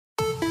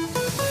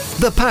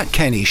The Pat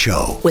Kenny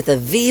Show with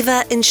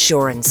Aviva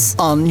Insurance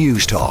on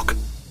News Talk.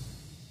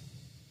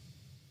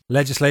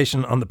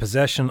 Legislation on the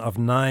possession of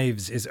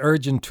knives is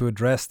urgent to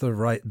address the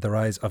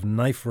rise of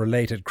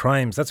knife-related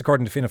crimes. That's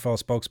according to Fianna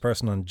Fáil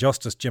spokesperson on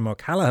justice Jim O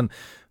Callaghan,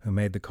 who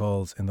made the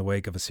calls in the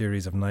wake of a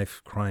series of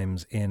knife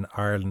crimes in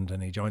Ireland.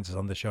 And he joins us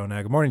on the show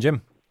now. Good morning,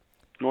 Jim.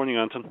 Good morning,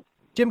 Anton.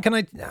 Jim, can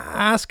I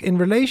ask, in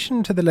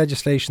relation to the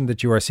legislation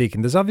that you are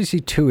seeking, there's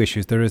obviously two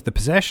issues. There is the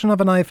possession of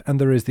a knife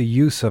and there is the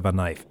use of a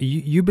knife.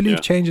 You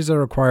believe changes are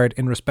required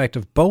in respect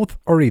of both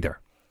or either?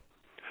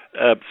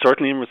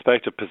 Certainly in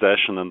respect of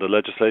possession, and the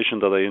legislation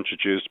that I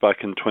introduced back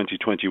in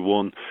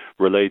 2021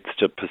 relates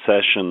to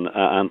possession,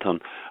 Anton,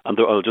 and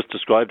I'll just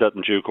describe that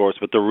in due course.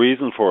 But the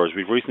reason for it,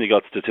 we've recently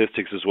got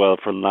statistics as well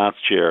from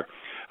last year,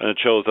 and it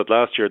shows that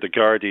last year the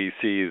Gardaí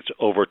seized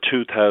over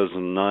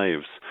 2,000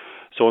 knives.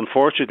 So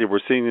unfortunately, we're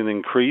seeing an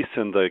increase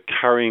in the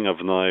carrying of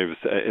knives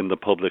in the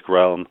public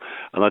realm,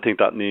 and I think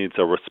that needs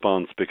a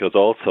response, because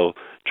also,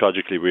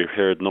 tragically, we've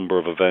heard a number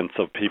of events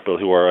of people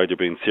who are either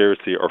being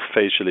seriously or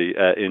facially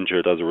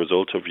injured as a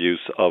result of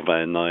use of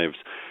knives.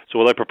 So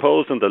what I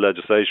propose in the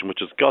legislation,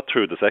 which has got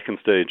through the second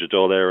stage of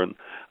Dáil Éireann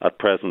at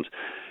present,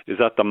 is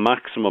that the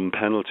maximum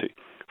penalty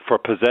for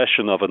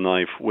possession of a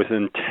knife with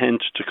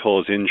intent to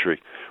cause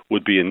injury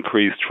would be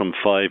increased from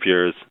 5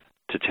 years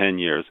to 10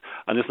 years.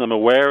 And listen, I'm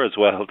aware as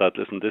well that,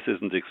 this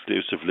isn't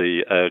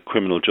exclusively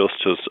criminal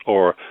justice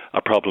or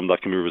a problem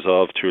that can be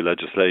resolved through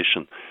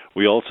legislation.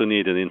 We also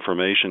need an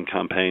information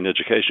campaign,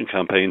 education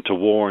campaign, to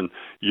warn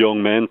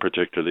young men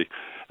particularly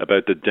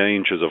about the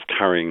dangers of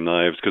carrying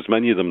knives, because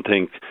many of them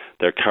think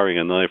they're carrying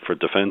a knife for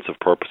defensive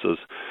purposes.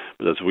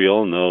 But as we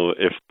all know,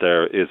 if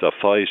there is a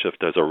fight, if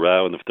there's a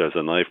row, and if there's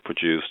a knife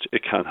produced,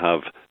 it can have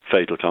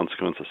fatal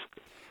consequences.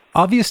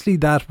 Obviously,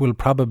 that will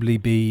probably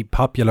be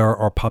popular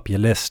or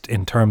populist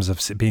in terms of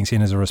being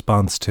seen as a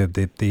response to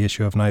the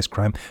issue of knife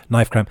crime.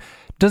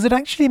 Does it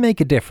actually make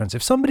a difference?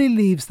 If somebody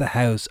leaves the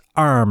house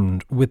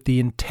armed with the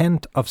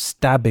intent of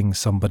stabbing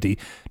somebody,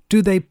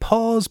 do they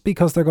pause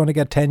because they're going to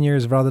get 10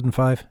 years rather than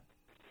 5?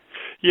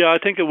 Yeah, I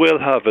think it will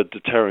have a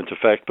deterrent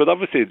effect. But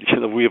obviously,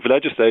 we have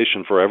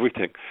legislation for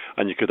everything.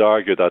 And you could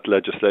argue that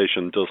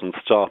legislation doesn't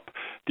stop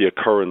the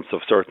occurrence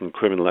of certain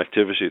criminal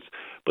activities.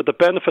 But the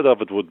benefit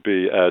of it would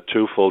be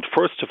twofold.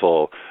 First of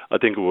all, I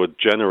think it would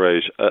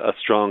generate a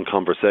strong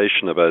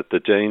conversation about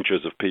the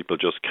dangers of people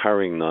just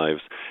carrying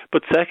knives.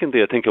 But secondly,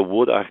 I think it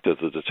would act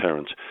as a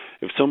deterrent.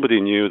 If somebody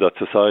knew that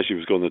society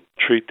was going to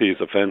treat these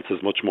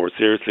offences much more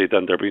seriously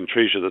than they're being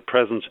treated at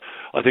present,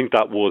 I think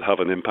that would have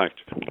an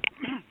impact.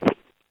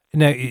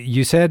 Now,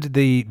 you said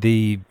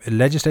the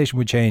legislation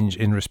would change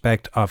in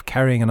respect of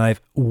carrying a knife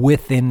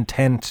with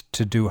intent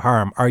to do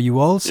harm. Are you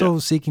also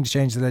seeking to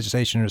change the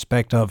legislation in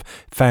respect of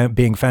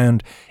being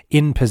found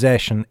in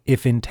possession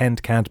if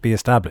intent can't be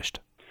established?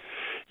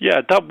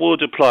 Yeah, that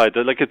would apply.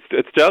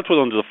 It's dealt with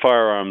under the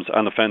Firearms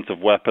and Offensive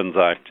Weapons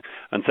Act,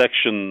 and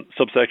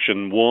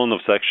subsection 1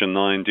 of section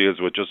 9 deals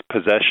with just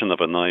possession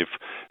of a knife.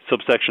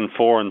 Subsection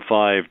 4 and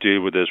 5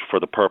 deal with it for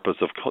the purpose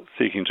of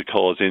seeking to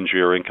cause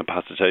injury or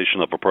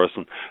incapacitation of a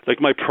person.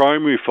 My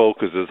primary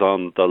focus is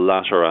on the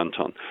latter,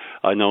 Anton.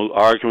 I know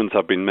arguments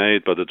have been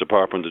made by the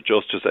Department of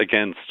Justice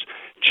against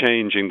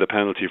changing the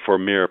penalty for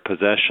mere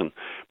possession.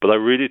 But I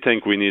really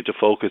think we need to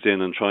focus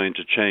in on trying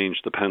to change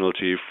the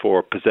penalty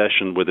for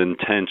possession with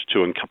intent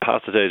to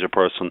incapacitate a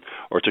person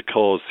or to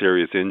cause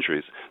serious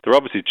injuries. They're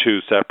obviously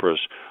two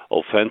separate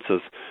offences.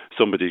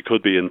 Somebody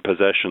could be in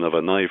possession of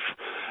a knife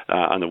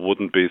and it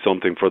wouldn't be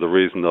something for the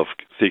reason of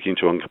seeking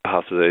to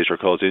incapacitate or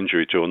cause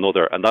injury to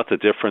another. And that's a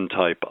different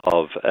type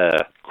of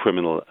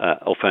criminal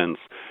offence.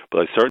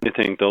 But I certainly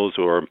think those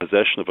who are in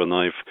possession of a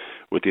knife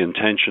with the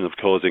intention of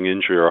causing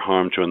injury or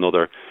harm to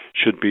another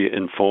should be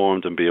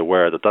informed and be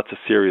aware that that's a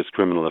serious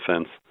criminal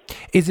offence.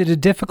 Is it a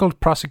difficult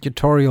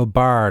prosecutorial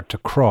bar to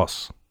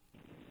cross?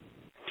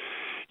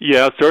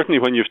 Yeah, certainly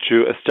when you have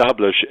to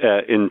establish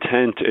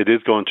intent, it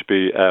is going to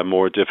be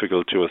more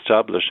difficult to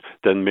establish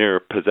than mere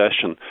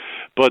possession.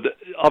 But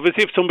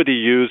obviously if somebody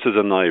uses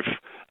a knife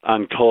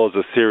and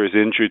causes serious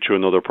injury to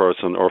another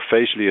person or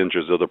facially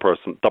injures the other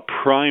person, the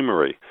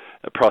primary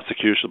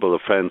prosecutable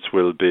offence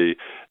will be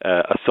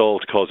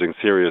assault causing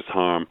serious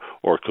harm,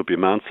 or it could be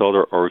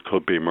manslaughter, or it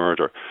could be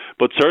murder.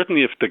 But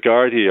certainly if the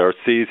Gardaí are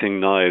seizing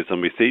knives,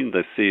 and we've seen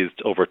they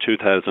seized over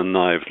 2,000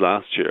 knives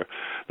last year,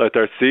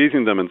 they're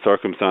seizing them in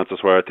circumstances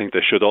where I think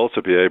they should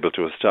also be able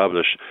to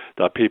establish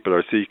that people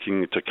are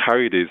seeking to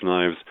carry these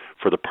knives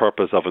for the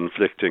purpose of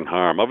inflicting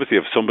harm. Obviously,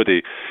 if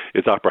somebody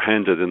is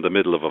apprehended in the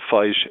middle of a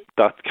fight,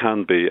 that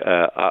can be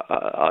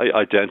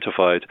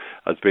identified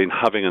as being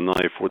having a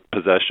knife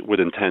with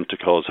intent to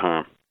cause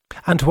harm.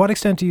 And to what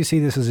extent do you see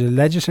this as a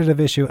legislative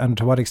issue, and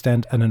to what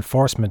extent an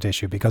enforcement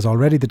issue? Because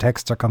already the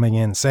texts are coming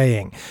in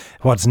saying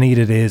what's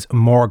needed is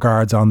more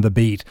guards on the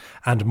beat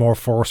and more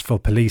forceful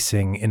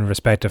policing in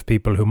respect of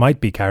people who might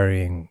be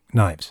carrying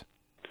knives.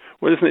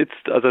 Well, listen,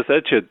 as I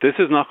said to you, this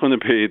is not going to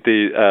be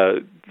the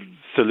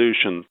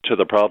solution to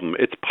the problem.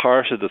 It's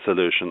part of the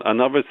solution.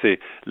 And obviously,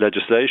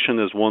 legislation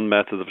is one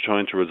method of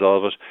trying to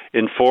resolve it.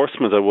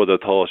 Enforcement, I would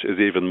have thought, is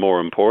even more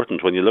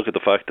important. When you look at the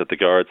fact that the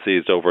Guard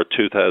seized over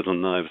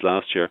 2,000 knives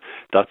last year,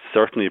 that's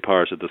certainly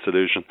part of the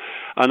solution.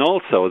 And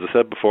also, as I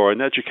said before,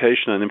 an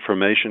education and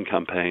information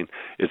campaign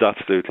is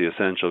absolutely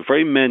essential.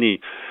 Very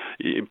many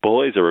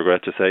boys, I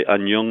regret to say,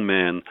 and young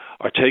men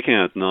are taking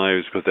out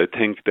knives because they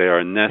think they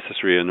are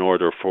necessary in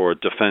order for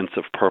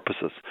defensive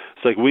purposes.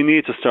 It's like we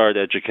need to start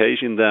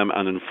educating them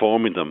and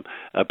informing them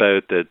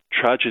about the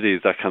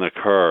tragedies that can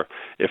occur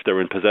if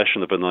they're in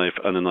possession of a knife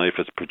and a knife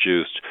is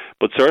produced.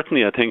 But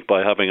certainly I think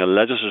by having a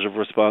legislative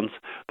response,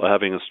 by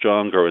having a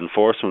stronger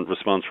enforcement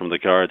response from the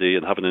Gardaí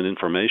and having an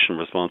information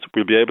response,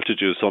 we'll be able to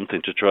do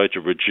something to try to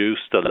reduce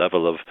the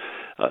level of,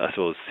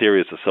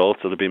 serious assaults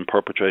that have been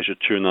perpetrated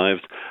through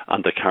knives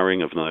and the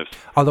carrying of knives.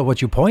 Although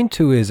what you point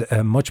to is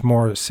a much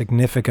more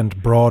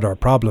significant, broader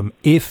problem.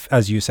 If,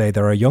 as you say,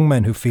 there are young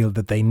men who feel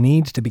that they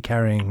need to be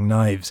carrying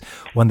knives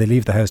when they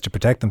leave the house to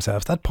protect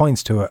themselves, that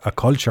points to a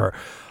culture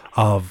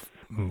of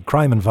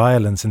crime and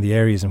violence in the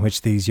areas in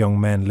which these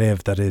young men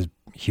live that is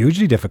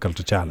hugely difficult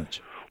to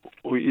challenge.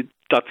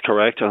 That's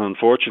correct, and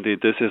unfortunately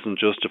this isn't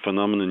just a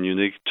phenomenon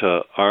unique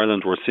to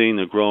Ireland. We're seeing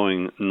a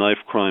growing knife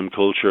crime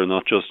culture,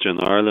 not just in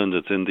Ireland,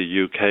 it's in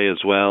the UK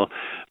as well.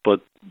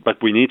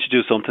 But we need to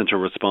do something to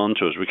respond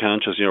to it. We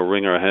can't just,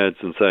 wring our heads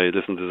and say,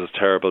 listen, this is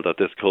terrible that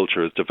this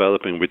culture is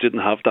developing. We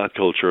didn't have that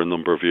culture a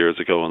number of years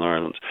ago in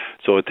Ireland.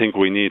 So I think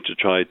we need to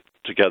try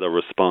to get a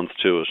response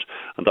to it.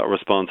 And that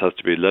response has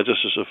to be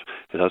legislative,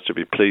 it has to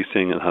be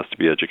policing, it has to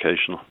be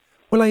educational.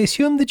 Well, I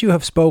assume that you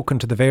have spoken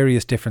to the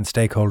various different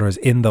stakeholders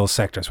in those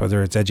sectors,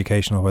 whether it's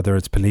educational, whether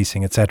it's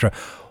policing, etc.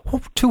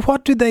 To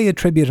what do they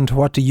attribute and to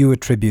what do you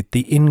attribute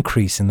the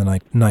increase in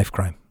the knife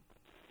crime?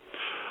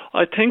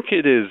 I think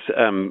it is,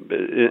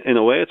 in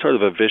a way, it's sort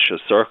of a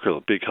vicious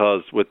circle,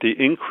 because with the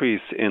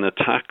increase in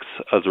attacks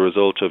as a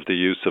result of the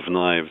use of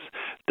knives,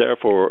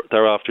 therefore,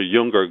 thereafter,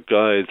 younger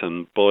guys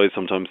and boys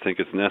sometimes think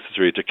it's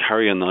necessary to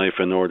carry a knife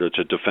in order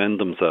to defend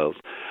themselves.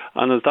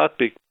 And as that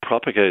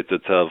propagates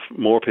itself,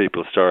 more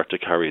people start to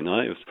carry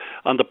knives.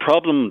 And the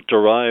problem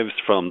derives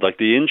from,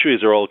 the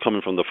injuries are all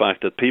coming from the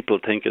fact that people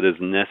think it is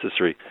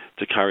necessary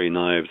to carry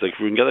knives. If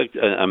we can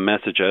get a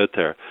message out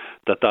there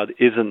that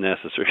isn't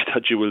necessary,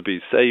 that you will be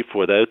safe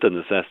without the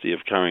necessity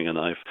of carrying a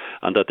knife,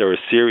 and that there are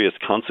serious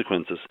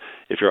consequences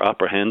if you're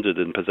apprehended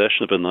in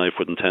possession of a knife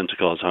with intent to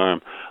cause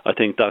harm, I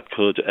think that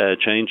could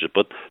change it.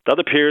 But that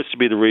appears to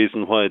be the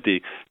reason why the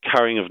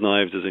carrying of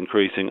knives is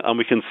increasing. And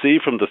we can see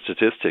from the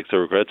statistics, I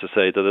regret to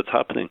say, that it's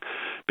happening.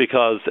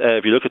 Because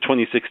if you look at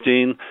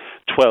 2016,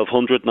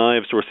 1,200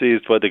 knives were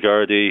seized by the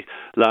Gardaí.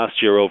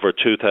 Last year, over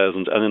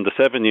 2,000. And in the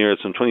 7 years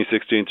from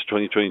 2016 to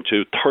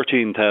 2022,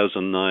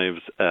 13,000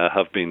 knives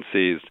have been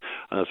seized.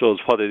 And I suppose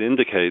what it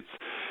indicates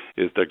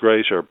is the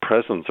greater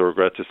presence, I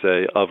regret to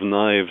say, of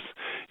knives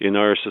in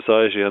Irish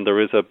society. And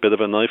there is a bit of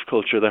a knife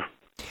culture there.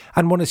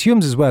 And one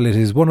assumes as well it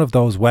is one of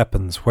those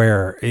weapons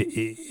where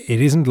it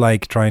isn't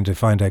like trying to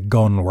find a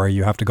gun where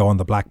you have to go on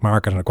the black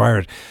market and acquire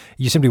it.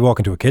 You simply walk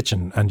into a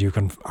kitchen and you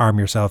can arm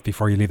yourself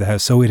before you leave the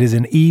house. So it is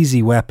an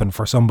easy weapon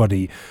for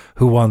somebody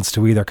who wants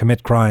to either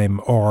commit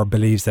crime or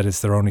believes that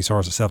it's their only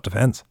source of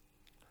self-defence.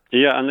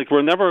 Yeah, and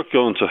we're never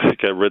going to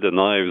get rid of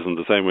knives in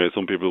the same way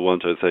some people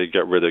want to say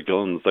get rid of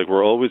guns.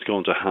 We're always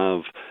going to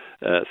have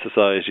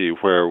society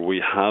where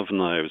we have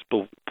knives.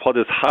 But what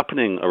is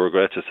happening, I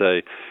regret to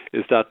say,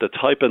 is that the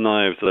type of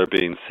knives that are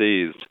being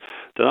seized,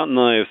 they're not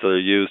knives that are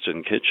used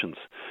in kitchens.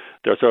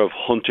 They're sort of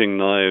hunting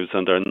knives,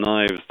 and they're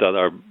knives that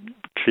are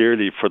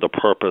clearly for the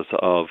purpose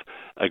of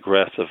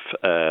aggressive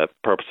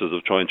purposes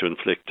of trying to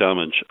inflict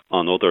damage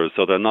on others.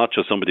 So they're not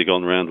just somebody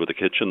going around with a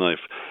kitchen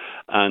knife.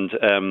 And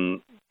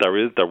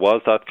there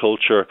was that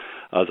culture,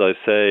 as I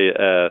say,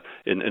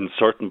 in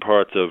certain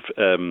parts of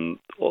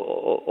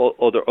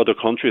other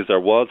countries. There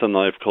was a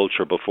knife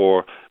culture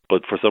before,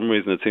 but for some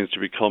reason it seems to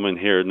be coming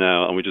here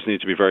now, and we just need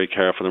to be very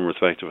careful in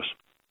respect of it.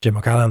 Jim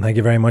O Callaghan, thank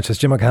you very much. It's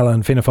Jim O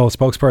Callaghan, Fianna Fáil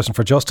spokesperson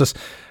for Justice,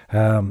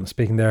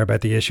 speaking there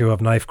about the issue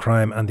of knife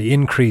crime and the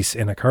increase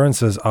in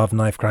occurrences of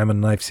knife crime and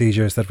knife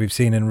seizures that we've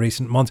seen in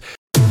recent months.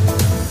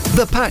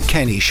 The Pat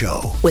Kenny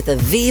Show with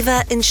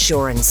Aviva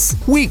Insurance.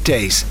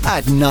 weekdays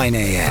at 9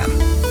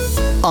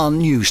 a.m. on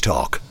News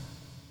Talk.